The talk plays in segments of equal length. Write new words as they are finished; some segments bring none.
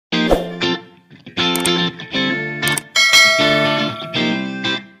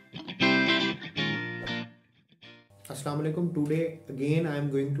Assalamu alaikum. Today again I am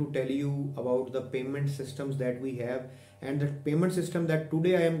going to tell you about the payment systems that we have, and the payment system that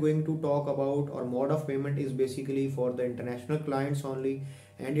today I am going to talk about, or mode of payment, is basically for the international clients only,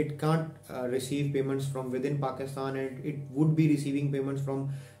 and it can't receive payments from within Pakistan, and it would be receiving payments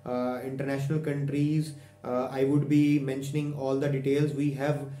from international countries. I would be mentioning all the details. We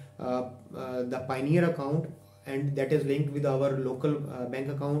have the Payoneer account, and that is linked with our local bank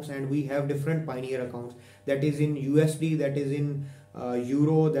accounts, and we have different Payoneer accounts that is in USD, that is in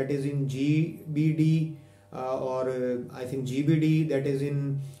Euro, that is in GBD, or I think GBD, that is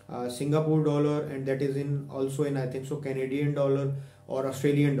in Singapore dollar, and that is in also in I think so Canadian dollar or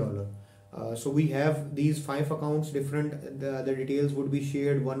Australian dollar. So we have these 5 accounts different. The details would be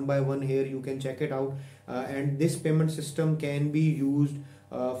shared one by one here. You can check it out, and this payment system can be used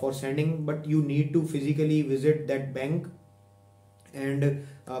for sending, but you need to physically visit that bank and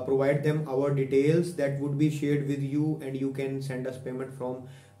provide them our details that would be shared with you, and you can send us payment from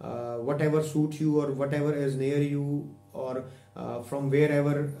whatever suits you or whatever is near you, or from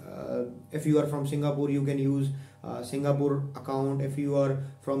wherever. If you are from Singapore, you can use Singapore account. If you are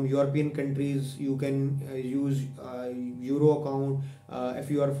from European countries, you can use Euro account. If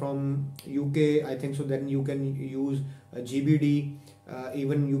you are from UK, I think so, then you can use GBD.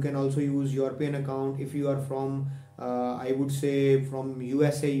 Even you can also use European account. If you are from I would say from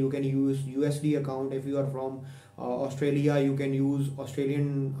USA, you can use USD account. If you are from Australia, you can use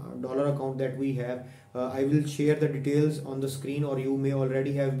Australian dollar account that we have. I will share the details on the screen, or you may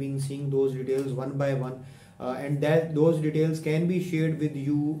already have been seeing those details one by one, and that those details can be shared with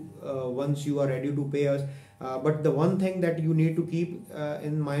you once you are ready to pay us. But the one thing that you need to keep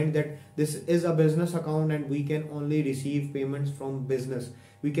in mind, that this is a business account and we can only receive payments from business.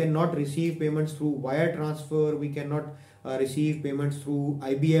 We cannot receive payments through wire transfer. We cannot receive payments through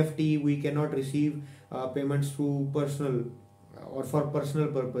IBFT. We cannot receive payments through personal or for personal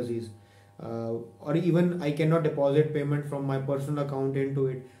purposes. Or even I cannot deposit payment from my personal account into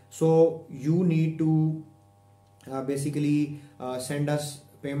it. So you need to basically send us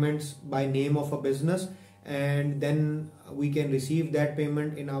payments by name of a business, and then we can receive that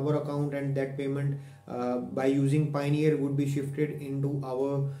payment in our account, and that payment by using Payoneer would be shifted into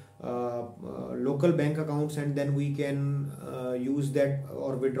our local bank accounts, and then we can use that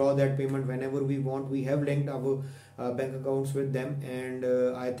or withdraw that payment whenever we want. We have linked our bank accounts with them, and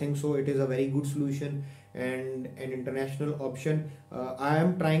I think so it is a very good solution and an international option. I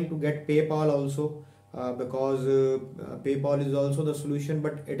am trying to get PayPal also, because PayPal is also the solution,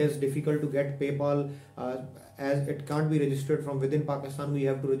 but it is difficult to get PayPal as it can't be registered from within Pakistan. We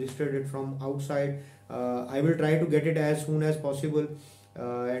have to register it from outside. I will try to get it as soon as possible,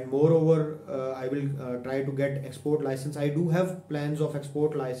 and moreover I will try to get export license. I do have plans of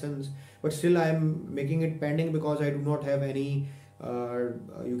export license, but still I am making it pending because I do not have any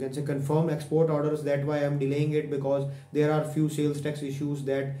you can say confirmed export orders. That's why I am delaying it, because there are few sales tax issues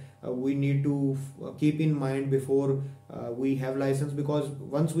that we need to keep in mind before we have license, because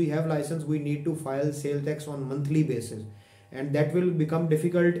once we have license we need to file sales tax on monthly basis, and that will become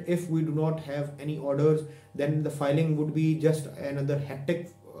difficult if we do not have any orders. Then the filing would be just another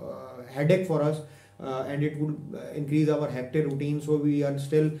hectic headache for us, and it would increase our hectic routine. So we are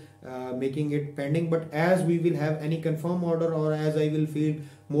still making it pending, but as we will have any confirm order, or as I will feel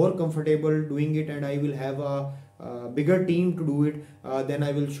more comfortable doing it and I will have a bigger team to do it, then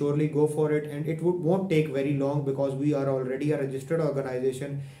I will surely go for it, and it won't take very long, because we are already a registered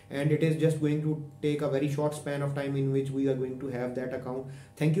organization, and it is just going to take a very short span of time in which we are going to have that account.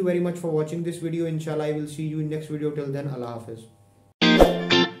 Thank you very much for watching this video. Inshallah I will see you in next video. Till then, Allah Hafiz.